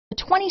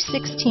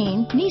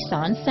2016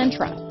 Nissan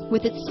Sentra.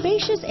 With its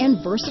spacious and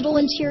versatile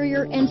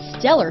interior and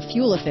stellar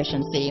fuel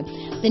efficiency,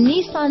 the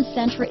Nissan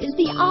Sentra is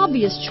the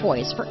obvious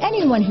choice for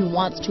anyone who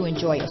wants to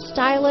enjoy a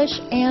stylish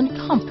and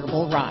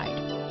comfortable ride.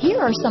 Here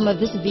are some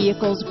of this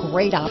vehicle's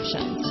great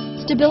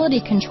options: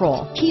 stability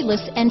control,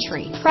 keyless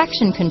entry,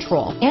 traction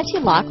control,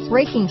 anti-lock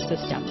braking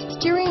system,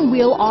 steering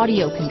wheel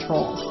audio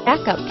controls,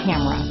 backup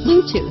camera,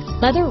 Bluetooth,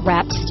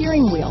 leather-wrapped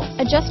steering wheel,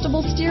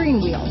 adjustable steering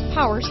wheel,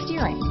 power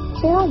steering,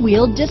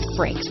 four-wheel disc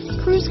brakes,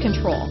 cruise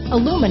control,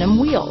 aluminum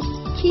wheels,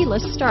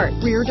 keyless start,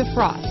 rear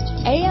defrost,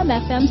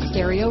 AM/FM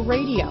stereo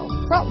radio,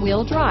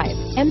 front-wheel drive,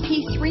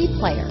 MP3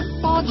 player,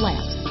 fog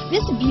lamps.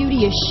 This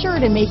beauty is sure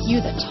to make you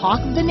the talk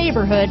of the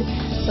neighborhood,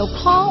 so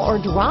call or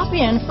drop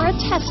in for a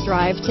test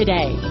drive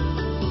today.